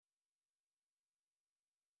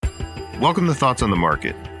Welcome to Thoughts on the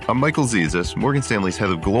Market. I'm Michael Zezas, Morgan Stanley's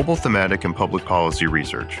head of global thematic and public policy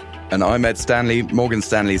research. And I'm Ed Stanley, Morgan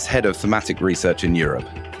Stanley's head of thematic research in Europe.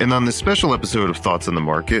 And on this special episode of Thoughts on the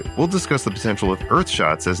Market, we'll discuss the potential of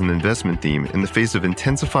Earthshots as an investment theme in the face of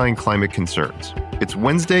intensifying climate concerns. It's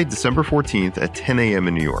Wednesday, December 14th at 10 a.m.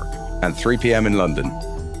 in New York. And 3 p.m. in London.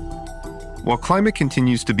 While climate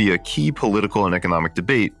continues to be a key political and economic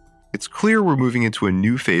debate, it's clear we're moving into a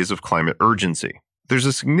new phase of climate urgency. There's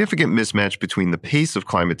a significant mismatch between the pace of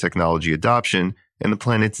climate technology adoption and the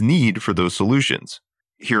planet's need for those solutions.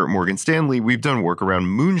 Here at Morgan Stanley, we've done work around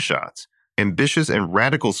Moonshots, ambitious and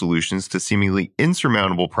radical solutions to seemingly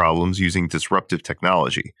insurmountable problems using disruptive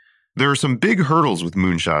technology. There are some big hurdles with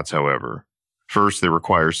Moonshots, however. First, they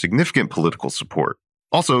require significant political support.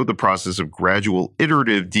 Also, the process of gradual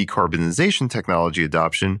iterative decarbonization technology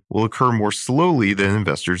adoption will occur more slowly than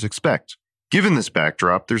investors expect. Given this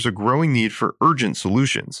backdrop, there's a growing need for urgent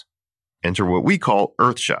solutions. Enter what we call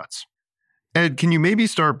Earthshots. Ed, can you maybe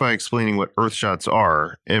start by explaining what Earthshots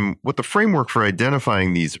are and what the framework for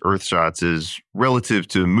identifying these Earthshots is relative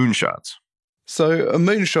to Moonshots? So a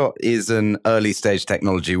moonshot is an early stage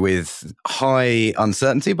technology with high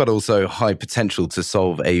uncertainty, but also high potential to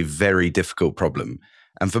solve a very difficult problem.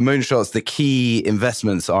 And for moonshots, the key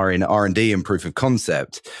investments are in R&D and proof of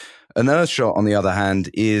concept. An Earthshot, on the other hand,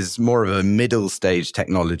 is more of a middle stage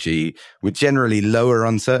technology with generally lower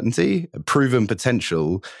uncertainty, proven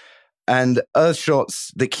potential. And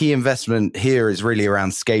Earthshots, the key investment here is really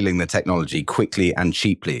around scaling the technology quickly and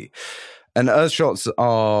cheaply. And Earthshots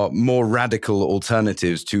are more radical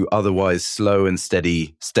alternatives to otherwise slow and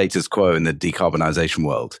steady status quo in the decarbonization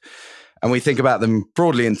world. And we think about them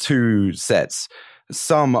broadly in two sets.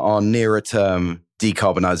 Some are nearer term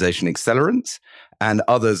decarbonization accelerants, and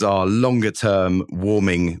others are longer-term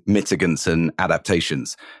warming mitigants and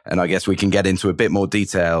adaptations. And I guess we can get into a bit more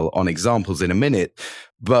detail on examples in a minute.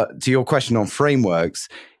 But to your question on frameworks,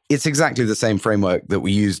 it's exactly the same framework that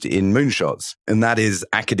we used in Moonshots, and that is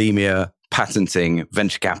academia, patenting,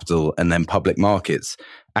 venture capital, and then public markets.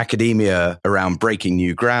 Academia around breaking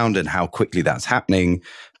new ground and how quickly that's happening,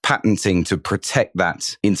 patenting to protect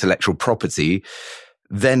that intellectual property.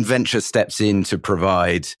 Then venture steps in to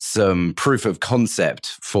provide some proof of concept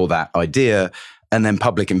for that idea, and then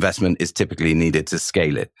public investment is typically needed to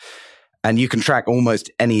scale it. And you can track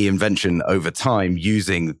almost any invention over time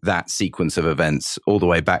using that sequence of events, all the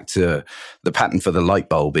way back to the patent for the light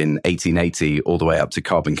bulb in 1880, all the way up to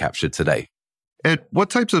carbon capture today. Ed, what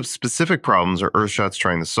types of specific problems are Earthshots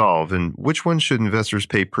trying to solve, and which ones should investors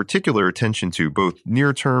pay particular attention to, both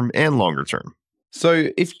near-term and longer-term? So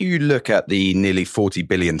if you look at the nearly 40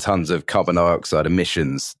 billion tons of carbon dioxide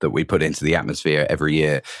emissions that we put into the atmosphere every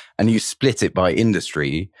year, and you split it by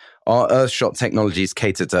industry, our Earthshot technologies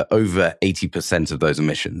cater to over 80% of those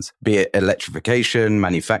emissions, be it electrification,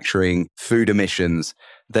 manufacturing, food emissions.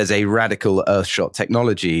 There's a radical Earthshot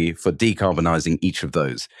technology for decarbonizing each of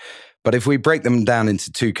those. But if we break them down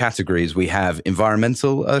into two categories, we have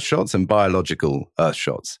environmental Earthshots and biological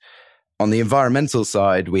Earthshots. On the environmental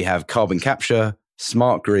side, we have carbon capture,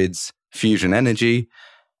 smart grids, fusion energy.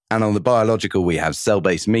 And on the biological, we have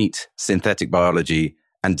cell-based meat, synthetic biology,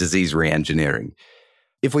 and disease re-engineering.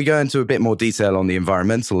 If we go into a bit more detail on the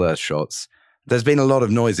environmental Earthshots, there's been a lot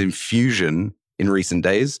of noise in fusion in recent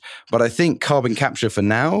days, but I think carbon capture for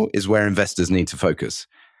now is where investors need to focus.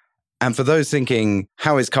 And for those thinking,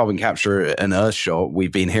 how is carbon capture an Earthshot?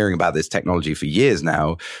 We've been hearing about this technology for years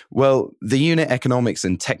now. Well, the unit economics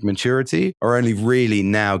and tech maturity are only really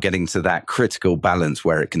now getting to that critical balance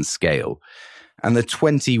where it can scale. And the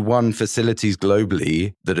 21 facilities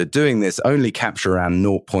globally that are doing this only capture around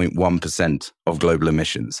 0.1% of global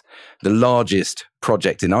emissions. The largest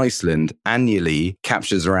project in Iceland annually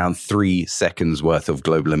captures around 3 seconds worth of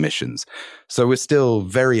global emissions. So we're still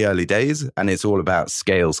very early days, and it's all about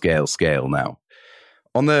scale now.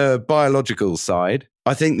 On the biological side,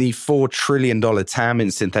 I think the $4 trillion TAM in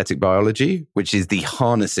synthetic biology, which is the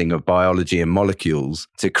harnessing of biology and molecules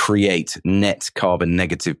to create net carbon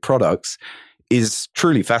negative products, is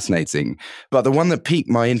truly fascinating. But the one that piqued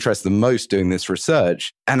my interest the most doing this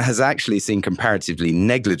research and has actually seen comparatively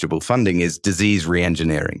negligible funding is disease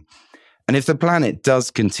re-engineering. And if the planet does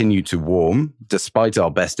continue to warm, despite our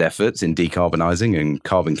best efforts in decarbonizing and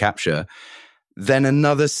carbon capture, then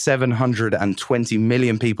another 720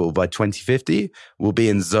 million people by 2050 will be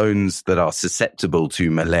in zones that are susceptible to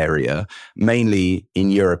malaria, mainly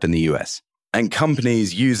in Europe and the US. And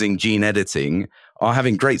companies using gene editing are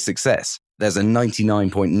having great success. There's a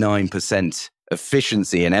 99.9%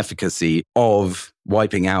 efficiency and efficacy of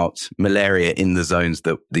wiping out malaria in the zones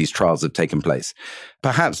that these trials have taken place.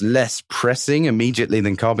 Perhaps less pressing immediately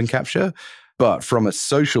than carbon capture, but from a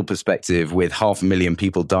social perspective, with 500,000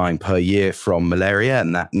 people dying per year from malaria,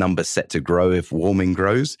 and that number set to grow if warming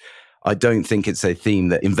grows, I don't think it's a theme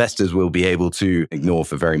that investors will be able to ignore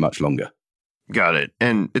for very much longer. Got it.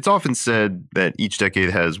 And it's often said that each decade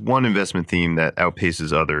has one investment theme that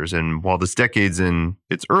outpaces others. And while this decade's in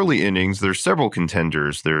its early innings, there's several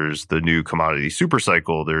contenders. There's the new commodity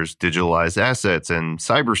supercycle, there's digitalized assets and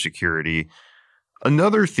cybersecurity.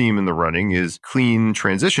 Another theme in the running is clean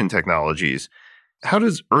transition technologies. How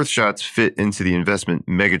does Earthshots fit into the investment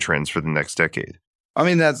megatrends for the next decade? I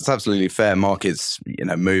mean, that's absolutely fair. Markets,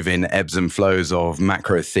 move in ebbs and flows of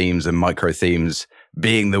macro themes and micro themes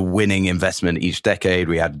being the winning investment each decade.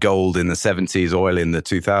 We had gold in the 70s, oil in the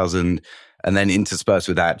 2000s, and then interspersed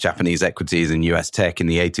with that, Japanese equities and US tech in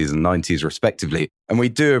the 80s and 90s, respectively. And we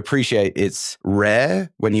do appreciate it's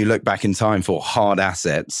rare when you look back in time for hard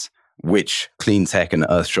assets, which clean tech and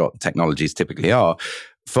Earthshot technologies typically are,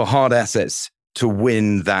 for hard assets to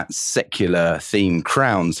win that secular theme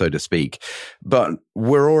crown, so to speak. But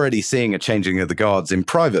we're already seeing a changing of the guards in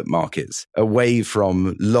private markets, away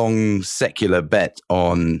from long secular bet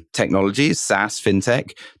on technologies, SaaS,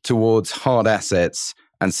 fintech, towards hard assets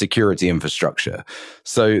and security infrastructure.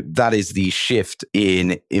 So that is the shift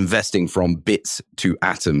in investing from bits to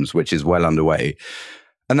atoms, which is well underway.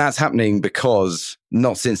 And that's happening because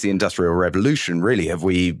not since the Industrial Revolution, really, have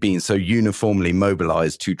we been so uniformly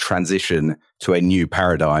mobilized to transition to a new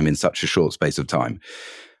paradigm in such a short space of time.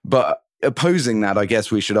 But opposing that, I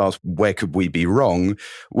guess we should ask, where could we be wrong?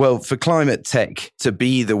 Well, for climate tech to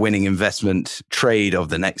be the winning investment trade of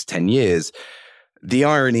the next 10 years, the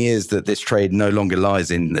irony is that this trade no longer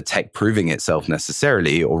lies in the tech proving itself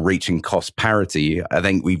necessarily or reaching cost parity. I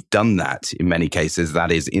think we've done that in many cases.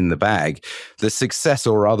 That is in the bag. The success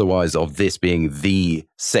or otherwise of this being the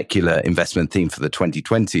secular investment theme for the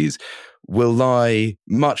 2020s will lie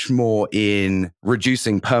much more in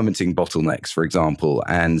reducing permitting bottlenecks, for example,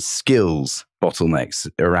 and skills bottlenecks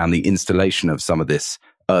around the installation of some of this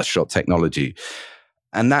Earthshot technology.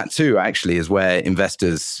 And that too, actually, is where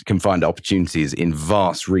investors can find opportunities in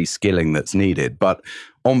vast reskilling that's needed. But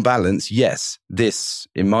on balance, yes, this,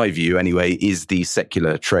 in my view anyway, is the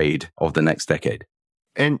secular trade of the next decade.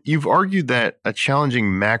 And you've argued that a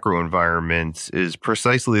challenging macro environment is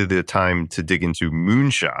precisely the time to dig into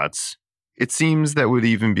moonshots. It seems that would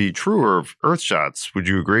even be truer of Earthshots. Would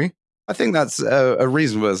you agree? I think that's a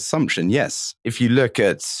reasonable assumption, yes. If you look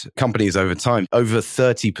at companies over time, over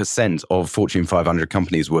 30% of Fortune 500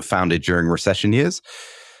 companies were founded during recession years.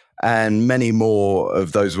 And many more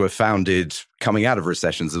of those were founded coming out of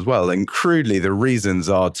recessions as well. And crudely, the reasons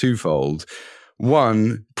are twofold.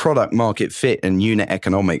 One, product market fit and unit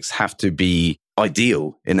economics have to be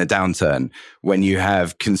ideal in a downturn when you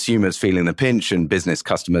have consumers feeling the pinch and business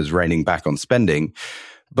customers reining back on spending.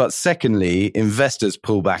 But secondly, investors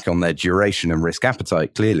pull back on their duration and risk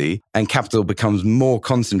appetite, clearly, and capital becomes more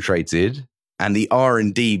concentrated, and the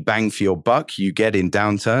R&D bang for your buck you get in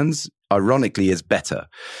downturns, ironically, is better.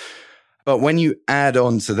 But when you add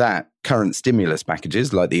on to that current stimulus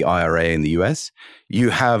packages like the IRA in the US, you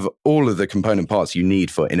have all of the component parts you need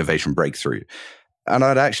for innovation breakthrough. And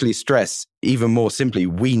I'd actually stress, even more simply,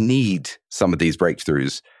 we need some of these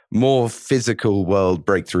breakthroughs, more physical world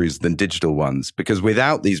breakthroughs than digital ones, because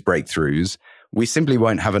without these breakthroughs, we simply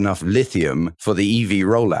won't have enough lithium for the EV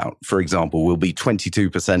rollout. For example, will be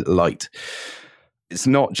 22% light. It's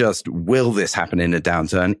not just, will this happen in a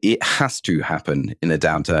downturn? It has to happen in a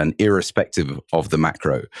downturn, irrespective of the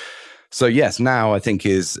macro. So yes, now I think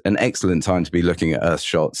is an excellent time to be looking at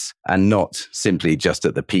Earthshots and not simply just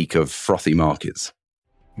at the peak of frothy markets.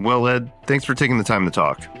 Well, Ed, thanks for taking the time to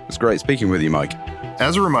talk. It's great speaking with you, Mike.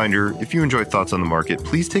 As a reminder, if you enjoy Thoughts on the Market,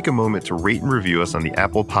 please take a moment to rate and review us on the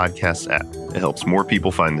Apple Podcasts app. It helps more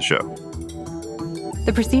people find the show.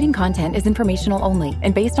 The preceding content is informational only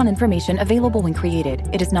and based on information available when created.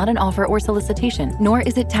 It is not an offer or solicitation, nor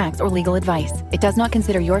is it tax or legal advice. It does not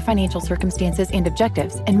consider your financial circumstances and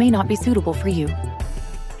objectives and may not be suitable for you.